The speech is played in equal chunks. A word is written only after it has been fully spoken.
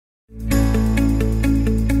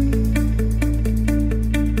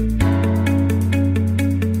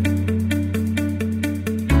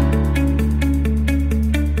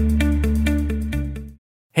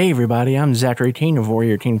Hey everybody, I'm Zachary Teen of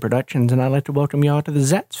Warrior Teen Productions, and I'd like to welcome you all to the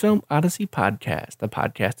Zach's Film Odyssey podcast, a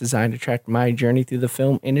podcast designed to track my journey through the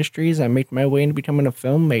film industry as I make my way into becoming a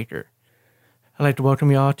filmmaker. I'd like to welcome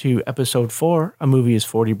you all to episode 4, a movie is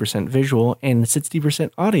 40% visual and 60%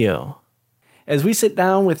 audio. As we sit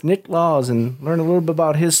down with Nick Laws and learn a little bit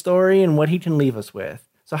about his story and what he can leave us with.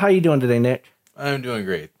 So how are you doing today, Nick? I'm doing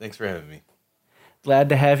great. Thanks for having me. Glad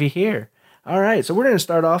to have you here. All right, so we're going to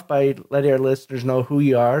start off by letting our listeners know who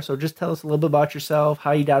you are. So just tell us a little bit about yourself,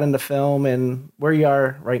 how you got into film, and where you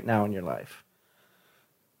are right now in your life.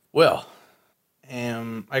 Well,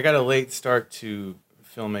 I got a late start to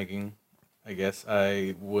filmmaking, I guess.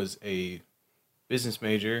 I was a business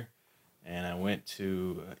major, and I went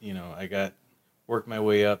to, worked my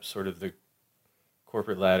way up sort of the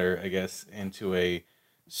corporate ladder, I guess, into a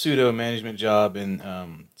pseudo management job,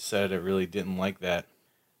 and decided I really didn't like that.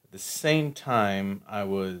 At the same time, I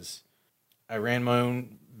ran my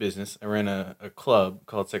own business. I ran a club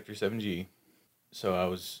called Sector 7G. So I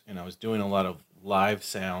was doing a lot of live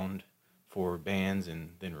sound for bands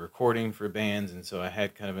and then recording for bands, and so I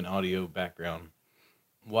had kind of an audio background.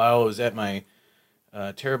 While I was at my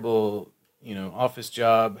terrible, office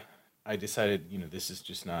job, I decided, this is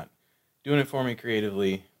just not doing it for me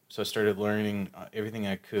creatively. So I started learning everything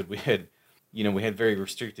I could. We had very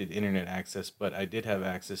restricted internet access, but I did have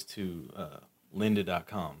access to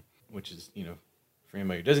lynda.com, which is, for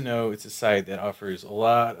anybody who doesn't know, it's a site that offers a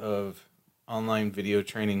lot of online video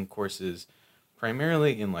training courses,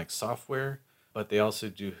 primarily in like software, but they also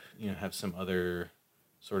do, have some other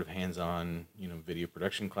sort of hands-on, video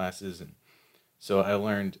production classes. And so I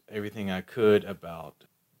learned everything I could about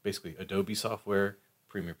basically Adobe software,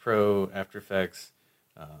 Premiere Pro, After Effects,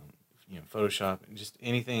 Photoshop, and just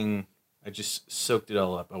anything. I just soaked it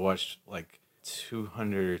all up. I watched like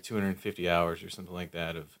 200 or 250 hours or something like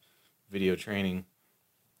that of video training.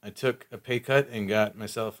 I took a pay cut and got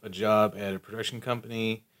myself a job at a production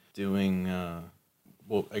company doing,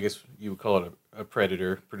 I guess you would call it a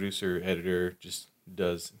producer, editor, just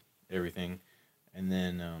does everything. And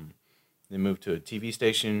then they moved to a TV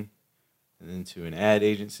station, and then to an ad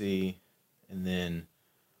agency. And then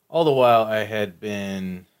all the while I had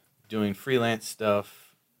been doing freelance stuff,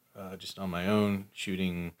 just on my own,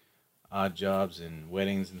 shooting odd jobs and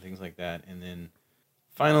weddings and things like that. And then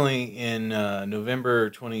finally in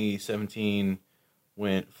November 2017,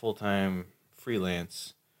 went full-time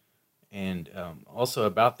freelance. And also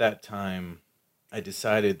about that time, I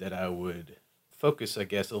decided that I would focus, I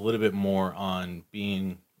guess, a little bit more on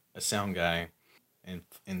being a sound guy and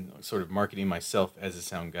sort of marketing myself as a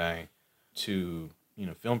sound guy to,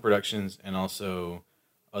 film productions and also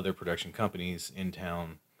other production companies in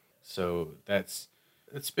town. So it's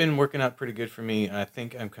been working out pretty good for me. I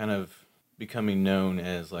think I'm kind of becoming known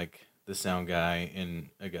as like the sound guy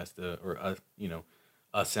in Augusta, or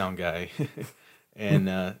a sound guy, and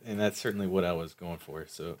that's certainly what I was going for.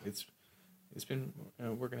 So it's been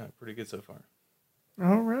working out pretty good so far.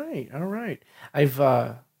 All right. I've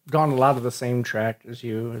gone a lot of the same track as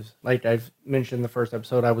you. Like I've mentioned in the first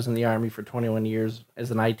episode, I was in the Army for 21 years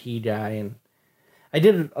as an IT guy, and I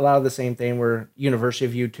did a lot of the same thing where University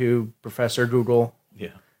of YouTube, Professor Google,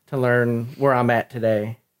 to learn where I'm at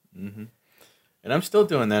today. Mm-hmm. And I'm still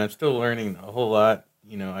doing that. I'm still learning a whole lot.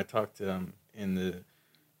 I talked in the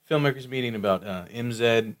filmmakers meeting about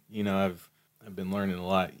MZ. I've been learning a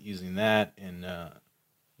lot using that, and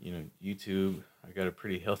YouTube. I got a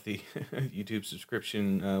pretty healthy YouTube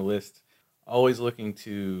subscription list. Always looking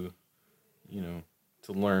to,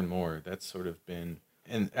 to learn more. That's sort of been,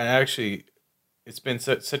 and actually, it's been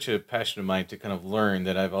such a passion of mine to kind of learn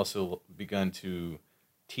that I've also begun to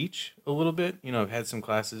teach a little bit. I've had some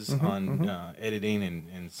classes on editing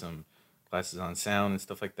and some classes on sound and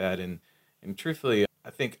stuff like that. And truthfully, I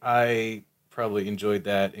think I probably enjoyed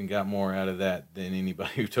that and got more out of that than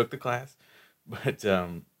anybody who took the class. But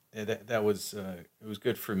that was it was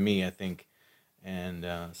good for me, I think, and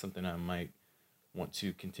something I might want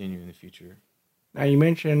to continue in the future. Now, you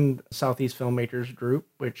mentioned Southeast Filmmakers Group,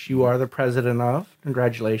 which you are the president of.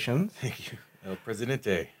 Congratulations. Thank you. El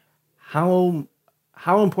Presidente. How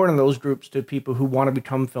important are those groups to people who want to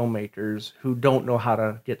become filmmakers who don't know how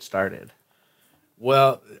to get started?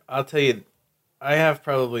 Well, I'll tell you, I have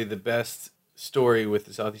probably the best story with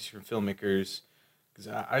the Southeastern Filmmakers, because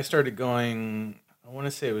I started going, I want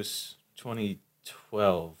to say it was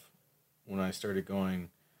 2012 when I started going.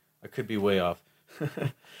 I could be way off.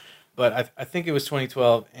 But I think it was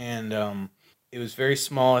 2012, and it was very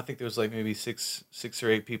small. I think there was like maybe six or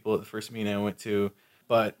eight people at the first meeting I went to,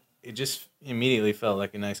 but it just immediately felt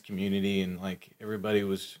like a nice community, and like everybody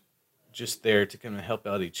was just there to kind of help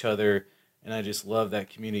out each other and I just love that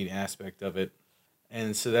community aspect of it.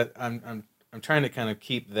 And so that I'm trying to kind of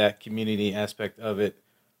keep that community aspect of it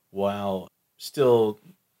while still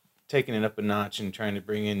taking it up a notch and trying to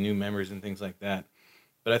bring in new members and things like that.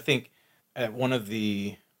 But I think at one of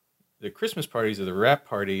the Christmas parties or the wrap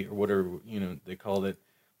party or whatever they called it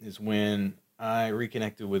is when I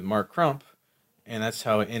reconnected with Mark Crump, and that's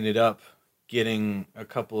how I ended up getting a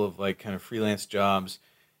couple of like kind of freelance jobs.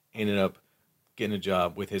 Ended up getting a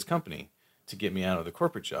job with his company to get me out of the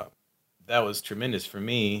corporate job. That was tremendous for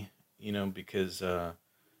me, because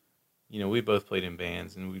we both played in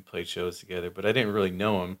bands and we played shows together, but I didn't really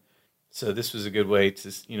know him. So this was a good way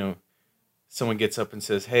to, someone gets up and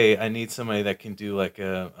says, "Hey, I need somebody that can do like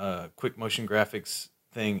a quick motion graphics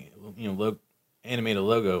thing, animate a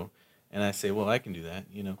logo." And I say, "Well, I can do that,"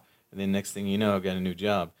 And then next thing you know, I've got a new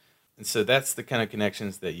job. And so that's the kind of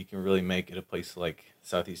connections that you can really make at a place like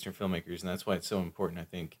Southeastern Filmmakers, and that's why it's so important, I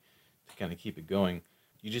think, to kind of keep it going.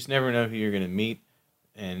 You just never know who you're going to meet,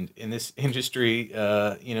 and in this industry,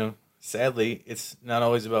 sadly, it's not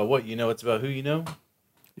always about what you know; it's about who you know.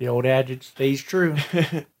 The old adage stays true.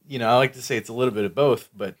 I like to say it's a little bit of both,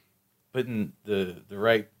 but putting the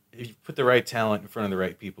right, if you put the right talent in front of the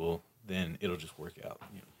right people, then it'll just work out.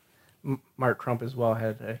 Mark Crump as well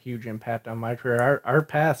had a huge impact on my career. Our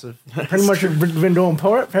paths have pretty much been doing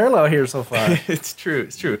parallel here so far. It's true.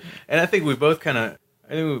 And I think we both might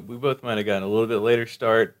have gotten a little bit later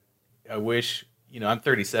start. I wish, I'm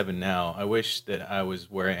 37 now. I wish that I was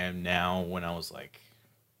where I am now when I was like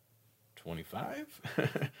 25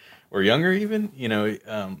 or younger even.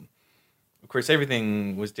 Of course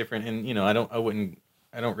everything was different, and I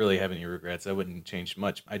don't really have any regrets. I wouldn't change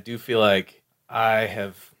much. I do feel like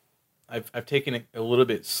I've taken it a little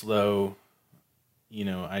bit slow.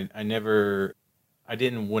 I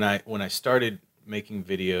didn't when I started making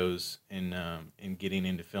videos and getting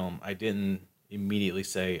into film. I didn't immediately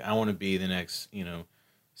say I want to be the next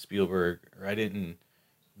Spielberg, or I didn't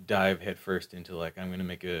dive headfirst into like I'm going to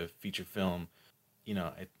make a feature film.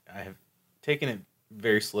 I have taken it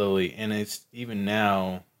very slowly, and it's even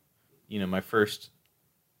now, my first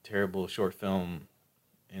terrible short film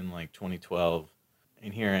in like 2012.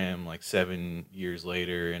 And here I am like 7 years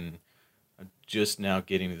later, and I'm just now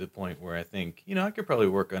getting to the point where I think, I could probably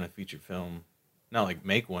work on a feature film. Not like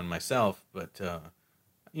make one myself, but,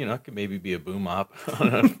 it could maybe be a boom op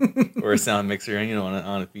or a sound mixer,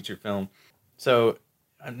 on a feature film. So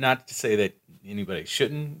not to say that anybody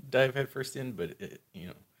shouldn't dive headfirst in, but,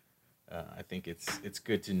 I think it's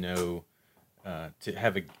good to know, to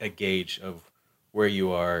have a gauge of where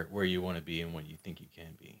you are, where you want to be, and what you think you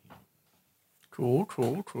can be. Cool.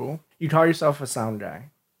 You call yourself a sound guy.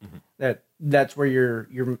 Mm-hmm. That's where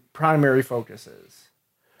your primary focus is.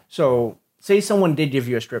 So, say someone did give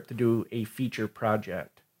you a script to do a feature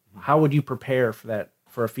project. Mm-hmm. How would you prepare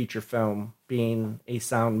for a feature film, being a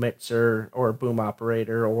sound mixer or a boom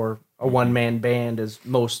operator or a one-man band, as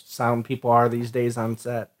most sound people are these days on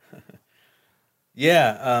set?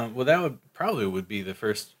 Yeah, well, that would be the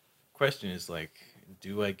first question is like,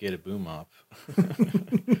 do I get a boom op?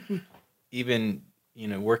 Even,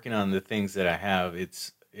 working on the things that I have,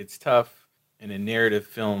 it's tough in a narrative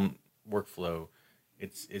film workflow.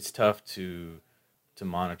 It's tough to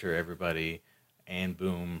monitor everybody and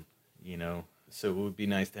boom, so it would be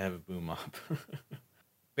nice to have a boom op.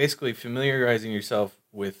 Basically familiarizing yourself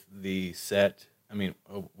with the set,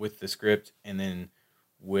 with the script, and then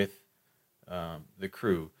with the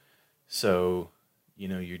crew. So,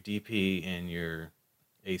 your DP and your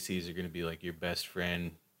ACs are going to be like your best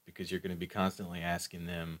friend, because you're going to be constantly asking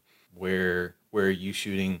them, where are you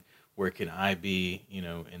shooting? Where can I be?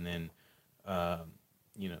 And then,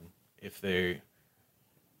 if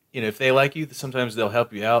they like you, sometimes they'll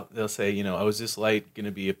help you out. They'll say, oh, is this light going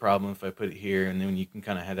to be a problem if I put it here? And then you can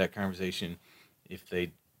kind of have that conversation. If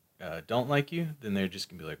they don't like you, then they're just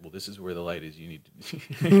going to be like, well, this is where the light is. You need to,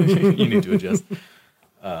 you need to adjust.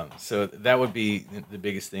 So that would be the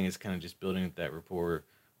biggest thing, is kind of just building that rapport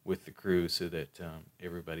with the crew so that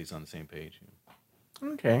everybody's on the same page.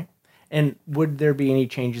 Okay. And would there be any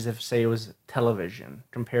changes if, say, it was television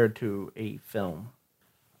compared to a film?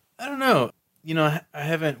 I don't know. I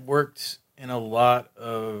haven't worked in a lot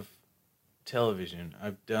of television.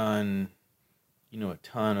 I've done, a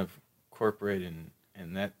ton of corporate and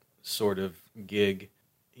that sort of gig.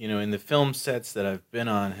 And the film sets that I've been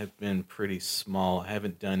on have been pretty small. I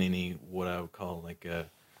haven't done any what I would call like a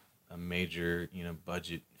major,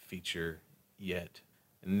 budget feature yet.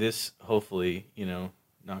 And this, hopefully,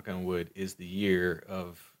 knock on wood, is the year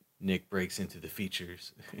of Nick breaks into the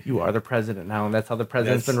features. You are the president now, and that's how the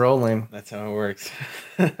president's been rolling. That's how it works.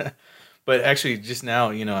 But actually, just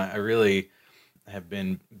now, I really have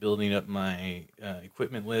been building up my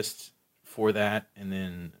equipment list for that, and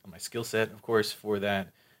then my skill set, of course, for that,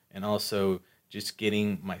 and also just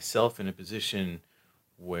getting myself in a position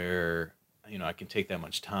where I can take that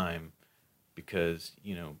much time because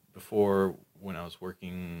before when I was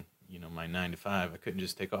working my 9 to 5, I couldn't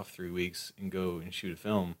just take off 3 weeks and go and shoot a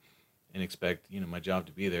film and expect my job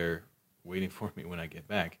to be there waiting for me when I get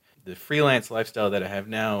back. The freelance lifestyle that I have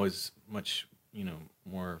now is much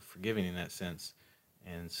more forgiving in that sense,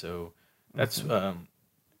 and so that's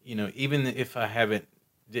even if I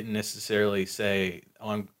didn't necessarily say,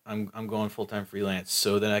 oh, I'm going full time freelance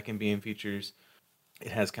so that I can be in features.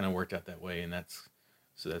 It has kind of worked out that way, and that's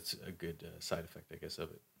a good side effect, I guess, of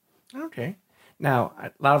it. Okay. Now,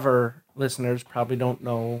 a lot of our listeners probably don't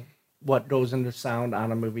know what goes into sound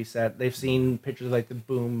on a movie set. They've seen pictures like the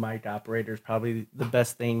boom mic operators, probably the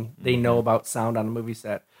best thing they know about sound on a movie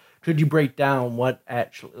set. Could you break down what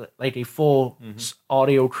actually, like a full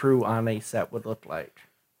audio crew on a set would look like?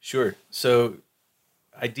 Sure. So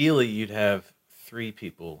ideally, you'd have 3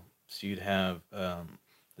 people. So you'd have the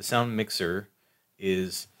sound mixer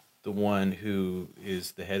is the one who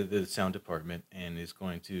is the head of the sound department and is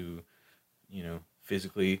going to,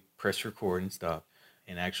 physically press record and stop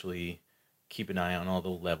and actually keep an eye on all the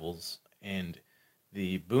levels. And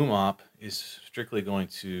the boom op is strictly going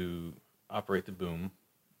to operate the boom.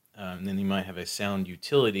 And then you might have a sound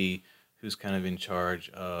utility who's kind of in charge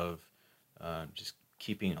of just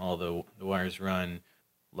keeping all the wires run,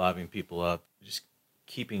 lobbing people up, just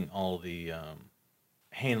keeping all the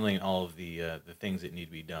handling all of the things that need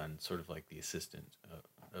to be done, sort of like the assistant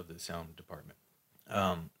of the sound department.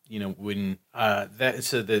 When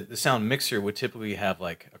the sound mixer would typically have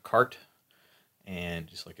like a cart and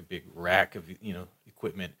just like a big rack of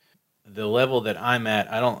equipment. The level that I'm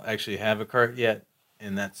at, I don't actually have a cart yet,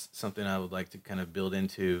 and that's something I would like to kind of build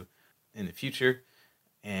into in the future.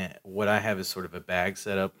 And what I have is sort of a bag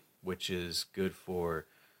setup, which is good for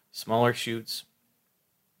smaller shoots.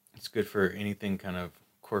 It's good for anything kind of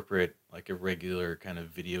corporate, like a regular kind of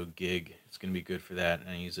video gig. It's going to be good for that, and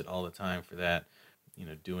I use it all the time for that.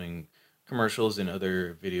 Doing commercials and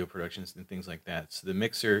other video productions and things like that. So the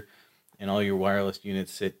mixer and all your wireless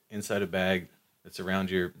units sit inside a bag that's around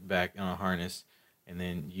your back on a harness, and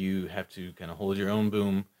then you have to kind of hold your own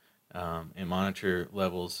boom and monitor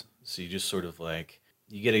levels. So you just sort of like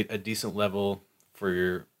you get a decent level for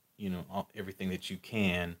your everything that you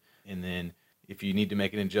can, and then if you need to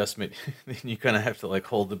make an adjustment, then you kind of have to like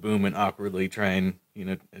hold the boom and awkwardly try and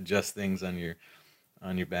adjust things on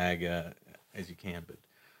your bag as you can.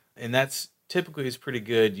 And that's typically is pretty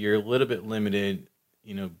good. You're a little bit limited,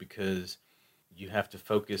 because you have to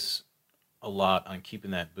focus a lot on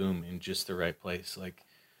keeping that boom in just the right place. Like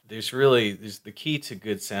there's the key to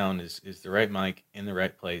good sound is the right mic in the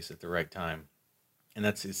right place at the right time, and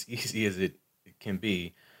that's as easy as it can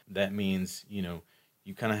be. That means you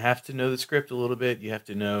kind of have to know the script a little bit. You have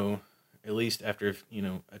to know, at least after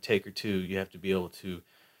a take or two, you have to be able to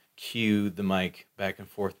cue the mic back and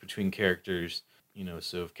forth between characters.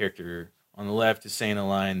 So if character on the left is saying a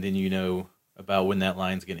line, then about when that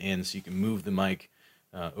line's going to end, so you can move the mic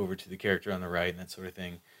over to the character on the right and that sort of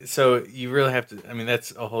thing. So you really have to. I mean,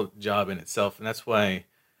 that's a whole job in itself, and that's why.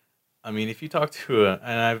 I mean, if you talk to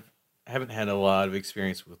I haven't had a lot of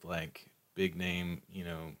experience with like big name,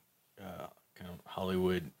 kind of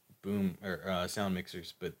Hollywood boom or sound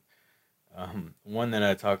mixers, but one that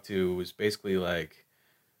I talked to was basically like,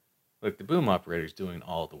 look, the boom operator's doing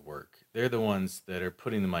all the work. They're the ones that are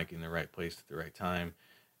putting the mic in the right place at the right time,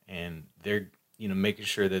 and they're making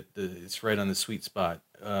sure that it's right on the sweet spot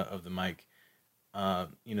of the mic.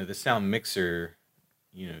 The sound mixer,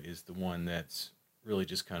 is the one that's really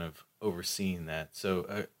just kind of overseeing that.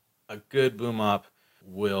 So a good boom op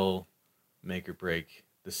will make or break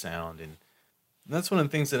the sound, and that's one of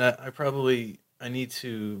the things that I need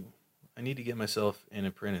to get myself an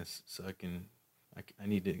apprentice so I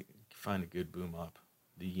need to find a good boom op,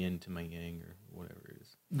 the yin to my yang or whatever it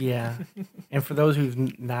is. Yeah. And for those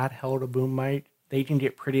who've not held a boom mic, they can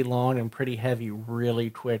get pretty long and pretty heavy really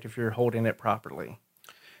quick if you're holding it properly.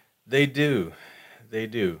 They do.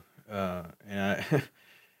 And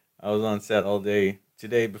I was on set all day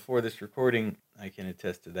today before this recording. I can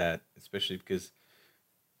attest to that, especially because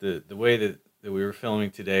the way that we were filming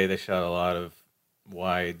today, they shot a lot of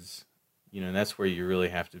wides, and that's where you really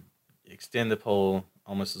have to extend the pole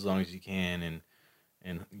almost as long as you can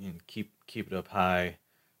and keep it up high.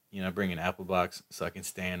 I bring an apple box so I can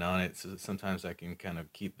stand on it. So that sometimes I can kind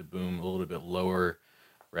of keep the boom a little bit lower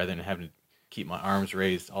rather than having to keep my arms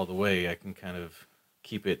raised all the way. I can kind of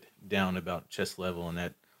keep it down about chest level, and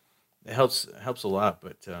that it helps a lot.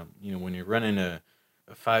 But when you're running a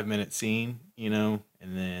 5 minute scene, and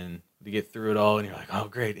then to get through it all, and you're like, oh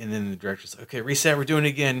great, and then the director's like, okay, reset, we're doing it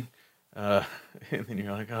again, and then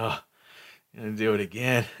you're like, oh, I'm gonna do it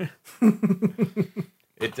again.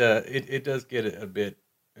 It does get a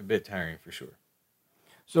bit tiring for sure.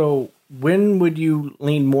 So when would you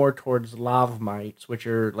lean more towards lav mics, which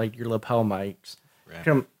are like your lapel mics,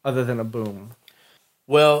 Right. other than a boom?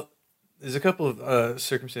 Well, there's a couple of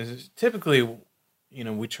circumstances. Typically,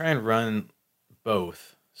 we try and run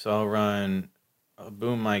both. So I'll run a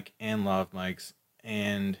boom mic and lav mics,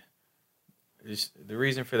 and the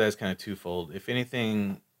reason for that is kind of twofold. If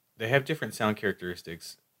anything, they have different sound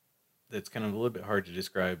characteristics. That's kind of a little bit hard to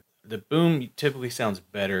describe. The boom typically sounds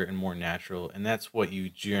better and more natural, and that's what you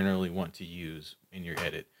generally want to use in your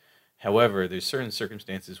edit. However, there's certain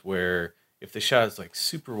circumstances where if the shot is like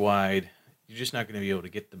super wide, you're just not going to be able to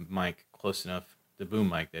get the mic close enough, the boom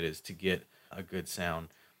mic that is, to get a good sound.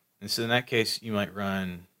 And so in that case, you might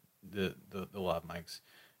run the lav mics.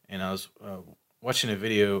 And I was watching a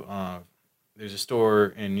video. There's a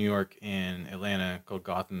store in New York and Atlanta called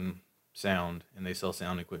Gotham Sound, and they sell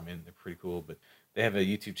sound equipment. They're pretty cool, but they have a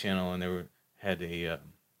YouTube channel, and had a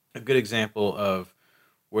good example of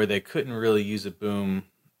where they couldn't really use a boom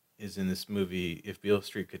is in this movie If Beale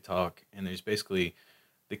Street Could Talk, and there's basically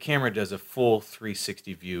the camera does a full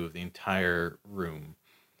 360 view of the entire room,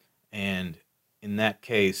 and in that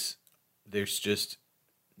case, there's just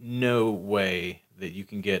no way that you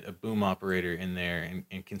can get a boom operator in there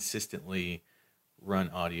and consistently run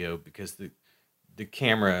audio because the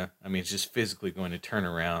camera, I mean, it's just physically going to turn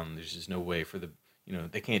around. There's just no way for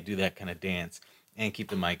they can't do that kind of dance and keep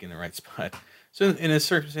the mic in the right spot. So in a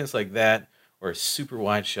circumstance like that, or a super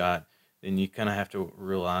wide shot, then you kind of have to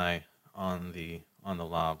rely on the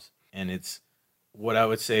lobs. And it's what I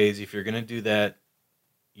would say is if you're gonna do that,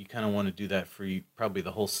 you kind of want to do that for probably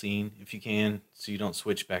the whole scene if you can, so you don't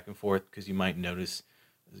switch back and forth because you might notice,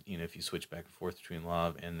 if you switch back and forth between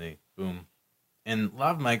lav and the boom. And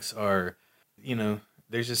lav mics are,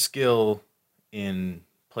 there's a skill in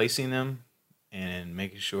placing them and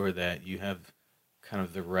making sure that you have kind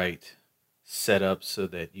of the right setup so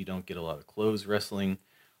that you don't get a lot of clothes wrestling.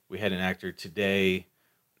 We had an actor today,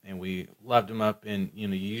 and we laved him up, and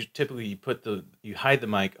you typically you hide the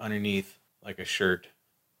mic underneath like a shirt,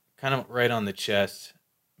 kind of right on the chest,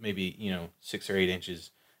 maybe 6 or 8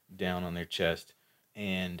 inches down on their chest,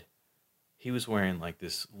 and he was wearing like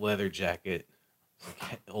this leather jacket,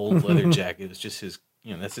 like old leather jacket. It was just his,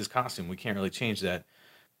 that's his costume. We can't really change that.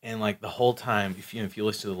 And like the whole time, if you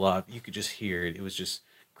listen to the lav, you could just hear it. It was just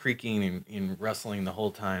creaking and rustling the whole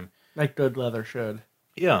time. Like good leather should.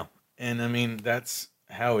 Yeah, and I mean that's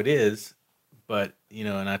how it is. But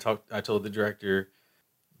and I told the director,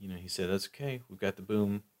 he said that's okay. We've got the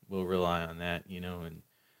boom. We'll rely on that. And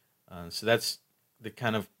so that's the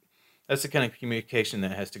kind of communication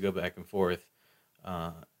that has to go back and forth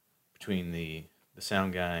uh, between the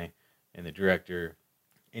sound guy and the director,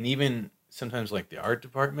 and even sometimes like the art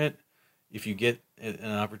department. If you get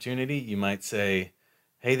an opportunity, you might say,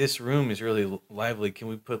 "Hey, this room is really lively. Can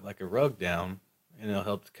we put like a rug down?" And it'll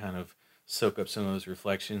help to kind of soak up some of those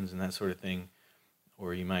reflections and that sort of thing.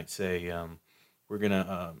 Or you might say, "We're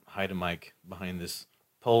gonna hide a mic behind this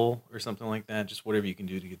pole or something like that." Just whatever you can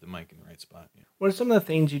do to get the mic in the right spot. Yeah. What are some of the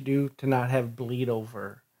things you do to not have bleed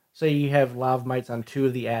over? Say you have lav mics on two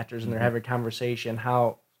of the actors and they're Mm-hmm. having a conversation.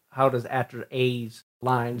 How does actor A's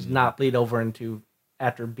lines Mm-hmm. not bleed over into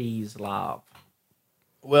actor B's lav?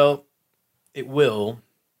 Well, it will.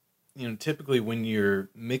 Typically when you're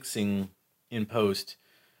mixing in post,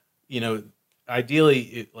 you know,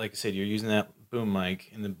 ideally, like I said, you're using that boom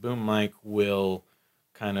mic, and the boom mic will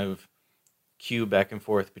kind of cue back and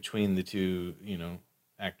forth between the two,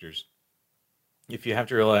 actors. If you have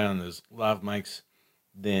to rely on those lav mics,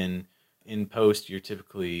 then in post, you're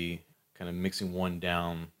typically kind of mixing one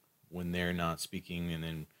down when they're not speaking, and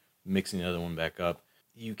then mixing the other one back up.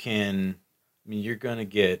 You can, I mean, you're gonna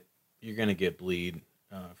get bleed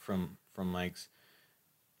from mics.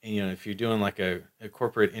 And if you're doing like a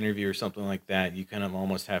corporate interview or something like that, you kind of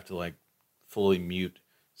almost have to like fully mute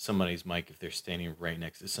somebody's mic if they're standing right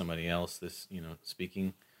next to somebody else that's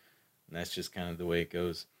speaking, and that's just kind of the way it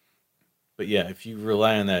goes. But yeah, if you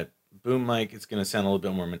rely on that boom mic, it's going to sound a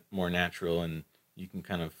little bit more natural, and you can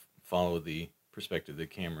kind of follow the perspective of the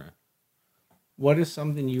camera. What is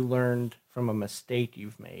something you learned from a mistake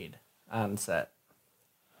you've made on set?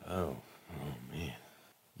 Oh man,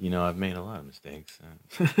 I've made a lot of mistakes.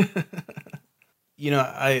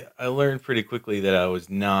 I learned pretty quickly that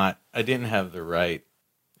I didn't have the right,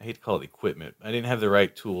 I hate to call it equipment. I didn't have the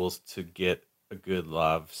right tools to get a good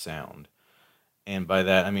lav sound. And by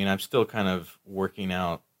that, I mean I'm still kind of working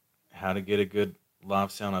out how to get a good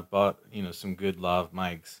lav sound. I bought, some good lav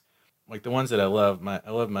mics, like the ones that I love. I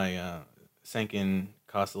love my Sanken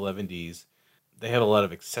Cost 11Ds. They have a lot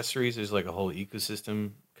of accessories. There's like a whole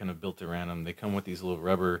ecosystem kind of built around them. They come with these little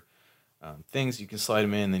rubber things. You can slide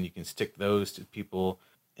them in, then you can stick those to people.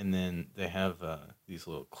 And then they have these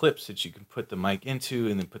little clips that you can put the mic into,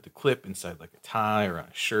 and then put the clip inside like a tie or on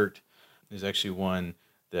a shirt. There's actually one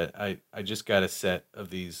that I just got a set of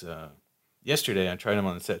these yesterday. I tried them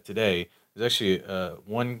on the set today. There's actually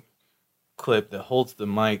one clip that holds the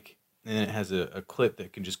mic, and then it has a clip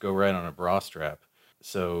that can just go right on a bra strap.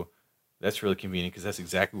 So that's really convenient because that's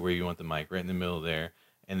exactly where you want the mic, right in the middle there.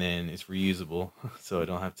 And then it's reusable, so I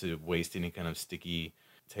don't have to waste any kind of sticky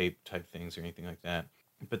tape type things or anything like that.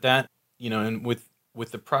 But that, and with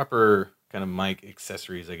the proper kind of mic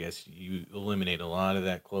accessories, I guess you eliminate a lot of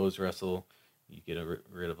that close wrestle. You get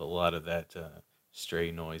rid of a lot of that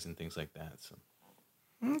stray noise and things like that. So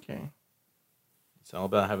Okay. it's all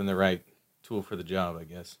about having the right tool for the job, I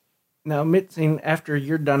guess. Now, mixing after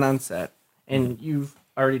you're done on set, and you've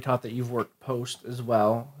already taught that you've worked post as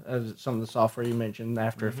well as some of the software you mentioned,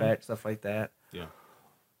 After Effects, stuff like that. Yeah.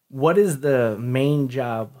 What is the main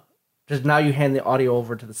job? Because now you hand the audio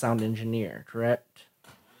over to the sound engineer, correct?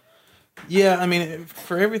 Yeah, I mean,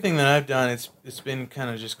 for everything that I've done, it's been kind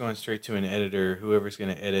of just going straight to an editor, whoever's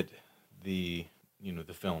going to edit the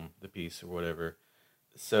the film, the piece or whatever.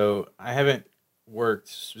 So I haven't worked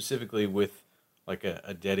specifically with like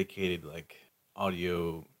a dedicated like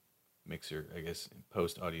audio mixer, I guess,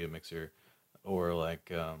 post audio mixer, or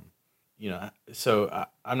like So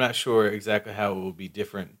I'm not sure exactly how it will be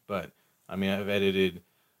different, but I mean I've edited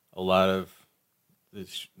a lot of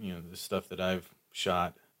this, the stuff that I've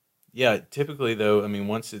shot. Yeah, typically though, I mean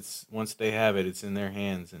once they have it, it's in their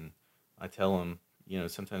hands, and I tell them,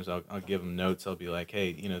 sometimes I'll give them notes. I'll be like,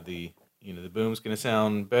 hey, the boom's gonna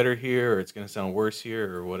sound better here, or it's gonna sound worse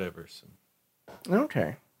here, or whatever. So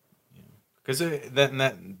Okay. because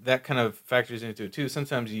that kind of factors into it too.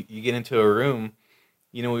 Sometimes you get into a room,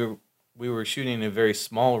 we were shooting in a very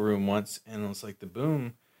small room once, and it was like the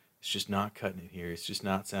boom, it's just not cutting it here. It's just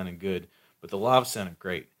not sounding good, but the lavs sounded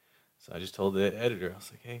great. So I just told the editor, I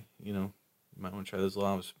was like, hey, you might want to try those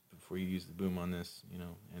lavs before you use the boom on this,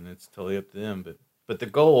 and it's totally up to them. But the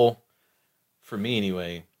goal, for me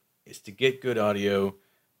anyway, is to get good audio,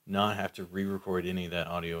 not have to re-record any of that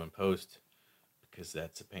audio in post, because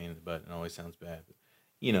that's a pain in the butt and always sounds bad. But,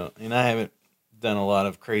 and I haven't done a lot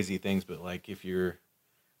of crazy things, but like if you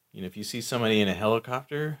see somebody in a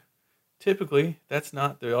helicopter, typically that's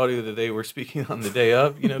not the audio that they were speaking on the day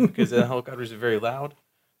of, because the helicopters are very loud.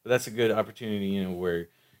 But that's a good opportunity, where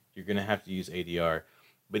you're going to have to use ADR.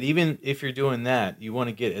 But even if you're doing that, you want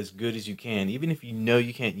to get as good as you can, even if you know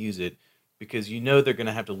you can't use it, because they're going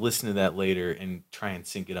to have to listen to that later and try and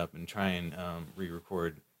sync it up and try and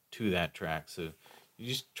re-record to that track. So you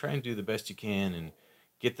just try and do the best you can and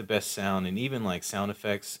get the best sound. And even like sound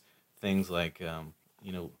effects, things like,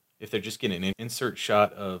 if they're just getting an insert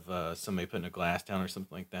shot of somebody putting a glass down or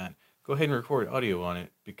something like that, go ahead and record audio on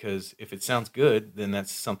it, because if it sounds good, then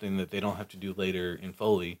that's something that they don't have to do later in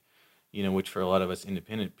Foley, which for a lot of us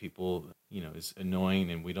independent people, is annoying,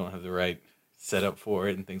 and we don't have the right setup for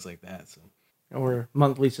it and things like that. So Or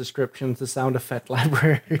monthly subscriptions to sound effect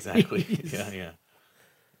library. exactly.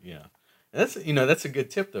 Yeah. That's a good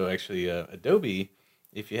tip though, actually. Adobe,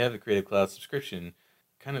 if you have the Creative Cloud subscription,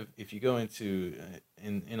 kind of if you go into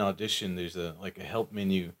in Audition, there's a help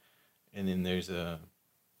menu, and then there's a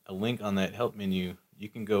link on that help menu. You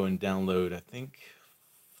can go and download, I think,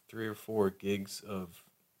 3 or 4 gigs of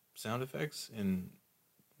sound effects, and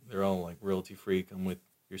they're all like royalty free, come with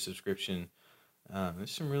your subscription.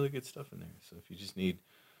 There's some really good stuff in there. So if you just need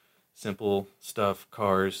simple stuff,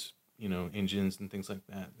 cars, engines and things like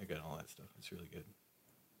that, they got all that stuff. It's really good.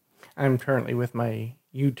 I'm currently with my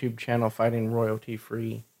YouTube channel fighting royalty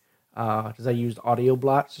free because I used Audio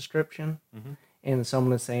Block subscription. Mm-hmm. And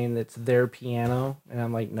someone is saying it's their piano, and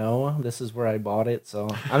I'm like, no, this is where I bought it. So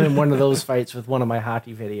I'm in one of those fights with one of my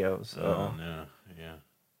hockey videos. So. Oh no, yeah.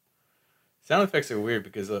 Sound effects are weird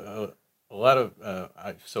because a lot of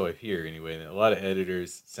I hear anyway. A lot of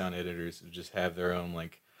editors, sound editors, just have their own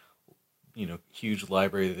huge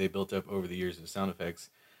library that they built up over the years of sound effects,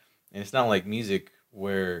 and it's not like music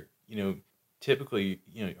where typically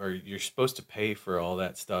or you're supposed to pay for all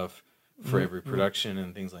that stuff for every production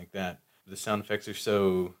and things like that. The sound effects are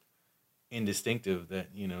so indistinctive that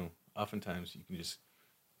oftentimes you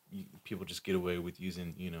can people just get away with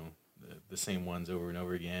using the same ones over and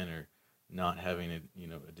over again, or not having a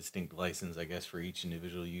distinct license, I guess, for each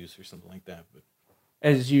individual use or something like that. But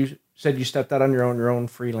As you said, you stepped out on your own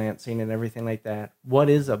freelancing and everything like that. What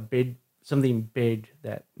is something big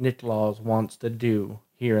that Nick Laws wants to do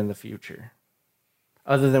here in the future,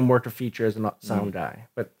 other than work a feature as a sound guy,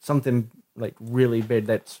 but something like really big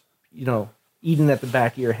that's eating at the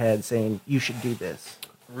back of your head, saying you should do this.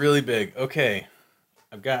 Really big. Okay,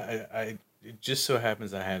 it just so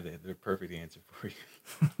happens I have the perfect answer for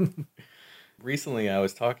you. Recently, I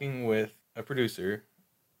was talking with a producer,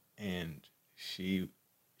 and she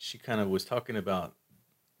kind of was talking about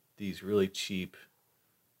these really cheap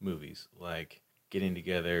movies, like getting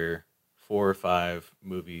together 4 or 5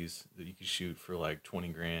 movies that you could shoot for like 20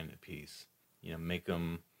 grand a piece. Make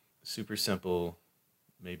them super simple.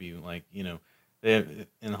 Maybe like they have,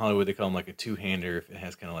 in Hollywood they call them like a 2-hander if it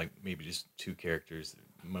has kind of like maybe just 2 characters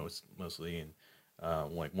mostly, and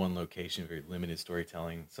like one location, very limited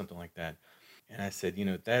storytelling, something like that. And I said,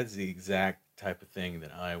 that's the exact type of thing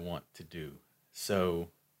that I want to do. So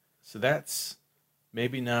that's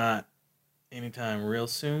maybe not anytime real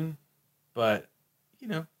soon, but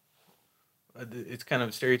it's kind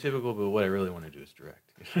of stereotypical. But what I really want to do is direct.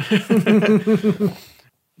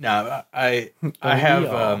 No, I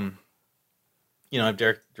have I've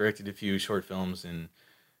directed a few short films, and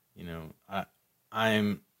I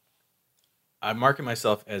market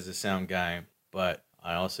myself as a sound guy, but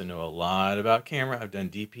I also know a lot about camera. I've done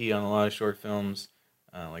DP on a lot of short films.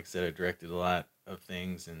 Like I said, I directed a lot of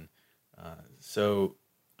things, and so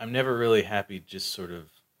I'm never really happy just sort of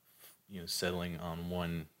settling on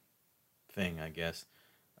one thing, I guess.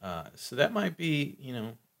 So that might be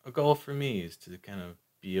a goal for me, is to kind of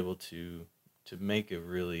be able to make a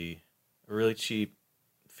really cheap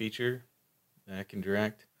feature that I can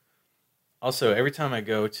direct. Also, every time I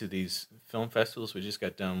go to these film festivals, we just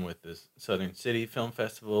got done with the Southern City Film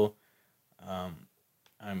Festival.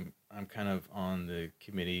 I'm kind of on the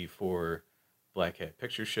committee for Black Hat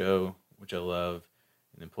Picture Show, which I love,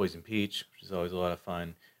 and then Poison Peach, which is always a lot of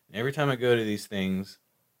fun. And every time I go to these things,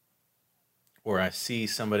 or I see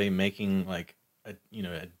somebody making like a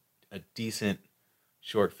decent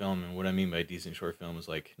short film, and what I mean by decent short film is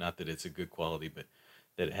like not that it's a good quality, but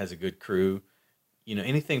that it has a good crew.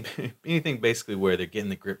 Anything basically where they're getting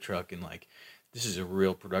the grip truck and like this is a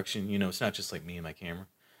real production. It's not just like me and my camera.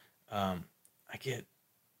 I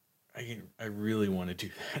really want to do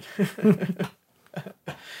that.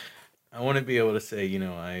 I want to be able to say,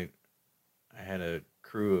 I had a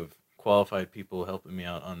crew of qualified people helping me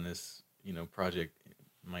out on this, project.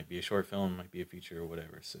 It might be a short film, might be a feature or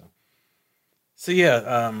whatever. So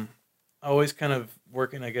yeah, always kind of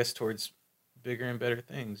working, I guess, towards bigger and better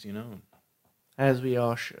things, As we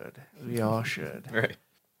all should. We all should. Right.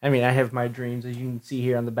 I mean, I have my dreams, as you can see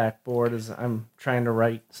here on the backboard, as I'm trying to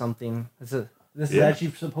write something. This is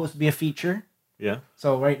actually supposed to be a feature. Yeah.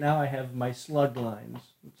 So right now I have my slug lines.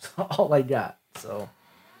 That's all I got. So,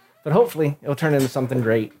 but hopefully it'll turn into something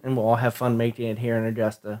great, and we'll all have fun making it here in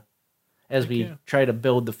Augusta as we try to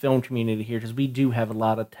build the film community here, because we do have a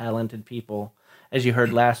lot of talented people. As you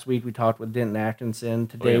heard last week, we talked with Denton Atkinson.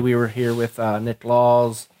 Today we were here with Nick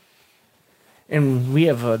Laws. And we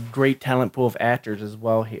have a great talent pool of actors as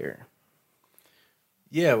well here.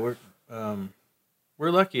 Yeah, we're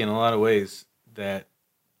lucky in a lot of ways that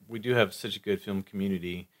we do have such a good film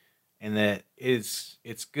community, and that it's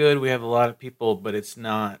good. We have a lot of people, but it's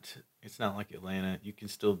not like Atlanta. You can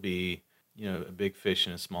still be a big fish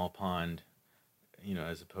in a small pond,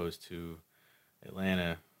 as opposed to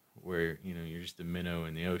Atlanta, where you're just a minnow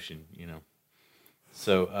in the ocean.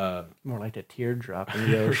 So more like a teardrop in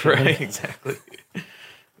the ocean. Right, exactly.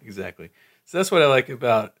 Exactly. So that's what I like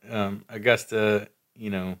about Augusta.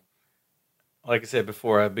 Like I said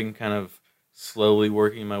before, I've been kind of slowly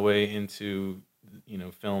working my way into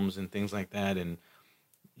films and things like that. And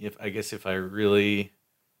if I really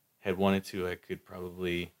had wanted to, I could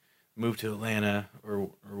probably move to Atlanta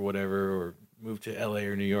or whatever, or move to LA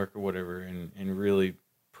or New York or whatever, and really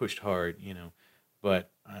pushed hard, But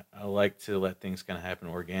I like to let things kind of happen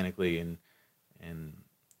organically and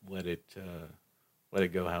let it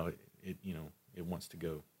go how it wants to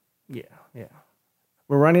go. Yeah.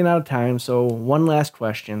 We're running out of time, so one last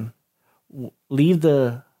question.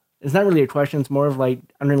 It's not really a question, it's more of like,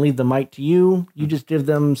 I'm going to leave the mic to you. You just give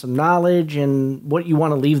them some knowledge and what you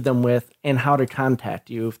want to leave them with, and how to contact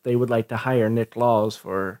you if they would like to hire Nick Laws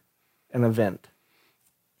for an event.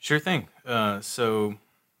 Sure thing. So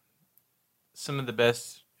some of the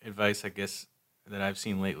best advice, I guess, that I've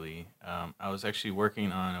seen lately. I was actually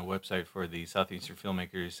working on a website for the Southeastern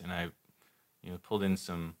filmmakers, and I pulled in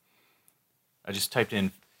I just typed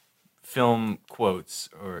in film quotes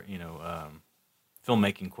or,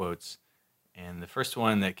 filmmaking quotes. And the first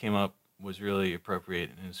one that came up was really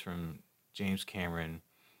appropriate, and it was from James Cameron.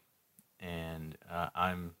 And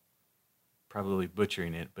I'm probably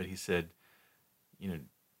butchering it, but he said,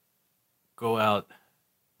 go out,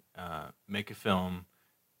 make a film,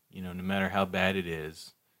 no matter how bad it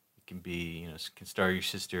is. It can be, it can star your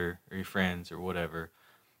sister or your friends or whatever,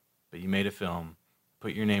 but you made a film,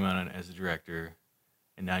 put your name on it as a director,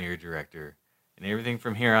 and now you're a director. And everything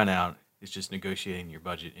from here on out is just negotiating your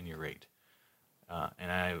budget and your rate.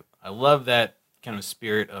 And I love that kind of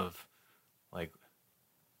spirit of, like,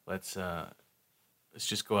 let's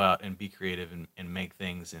just go out and be creative and make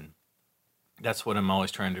things. And that's what I'm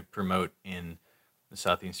always trying to promote in the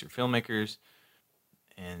Southeastern Filmmakers.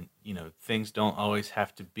 And, things don't always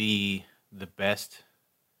have to be the best.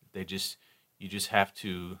 You just have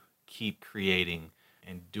to keep creating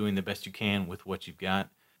and doing the best you can with what you've got.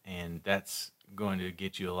 And that's going to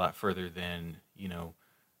get you a lot further than,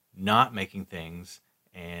 not making things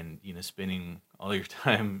and, spending all your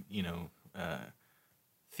time,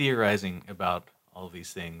 theorizing about all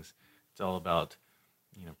these things. It's all about,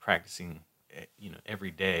 practicing,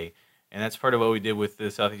 every day. And that's part of what we did with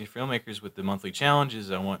the Southeastern Filmmakers with the monthly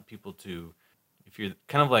challenges. I want people to, if you're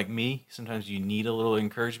kind of like me, sometimes you need a little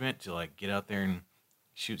encouragement to, like, get out there and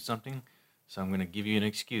shoot something. So I'm going to give you an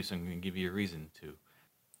excuse. I'm going to give you a reason to.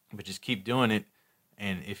 But just keep doing it.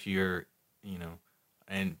 And if you're,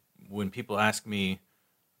 and when people ask me,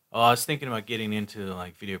 oh, I was thinking about getting into,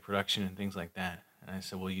 like, video production and things like that. And I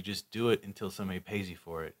said, well, you just do it until somebody pays you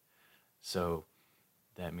for it. So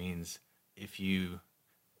that means if you,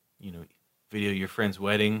 video your friend's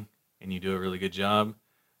wedding and you do a really good job,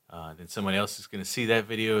 then somebody else is going to see that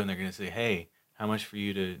video and they're going to say, hey, how much for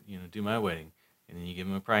you to, do my wedding? And then you give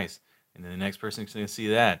them a price. And then the next person is going to see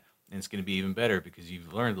that, and it's going to be even better because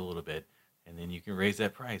you've learned a little bit. And then you can raise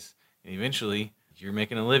that price. And eventually, you're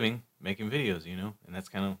making a living making videos, and that's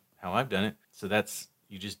kind of how I've done it. So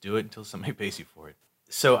you just do it until somebody pays you for it.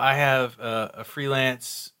 So I have a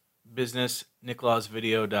freelance business,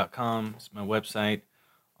 nicklausvideo.com. It's my website.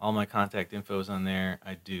 All my contact info is on there.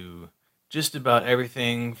 I do just about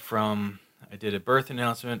everything from, I did a birth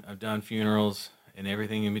announcement, I've done funerals, and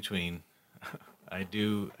everything in between. I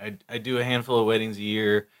do a handful of weddings a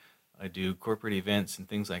year. I do corporate events and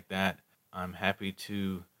things like that. I'm happy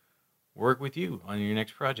to work with you on your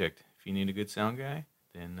next project. If you need a good sound guy,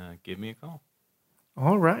 then give me a call.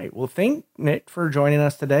 All right. Well, thank Nick for joining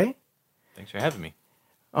us today. Thanks for having me.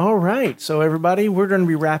 All right. So, everybody, we're going to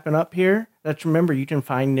be wrapping up here. Let's remember, you can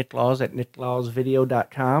find Nick Laws at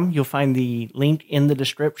nicklausvideo.com. You'll find the link in the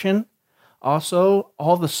description. Also,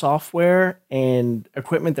 all the software and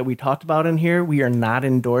equipment that we talked about in here, we are not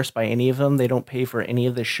endorsed by any of them. They don't pay for any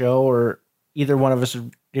of the show, or either one of us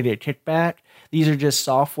did a kickback. These are just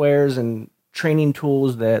softwares and training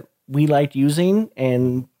tools that we like using,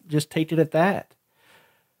 and just take it at that.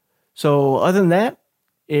 So other than that,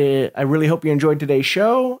 I really hope you enjoyed today's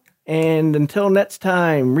show. And until next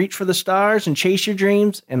time, reach for the stars and chase your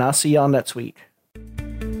dreams, and I'll see y'all next week.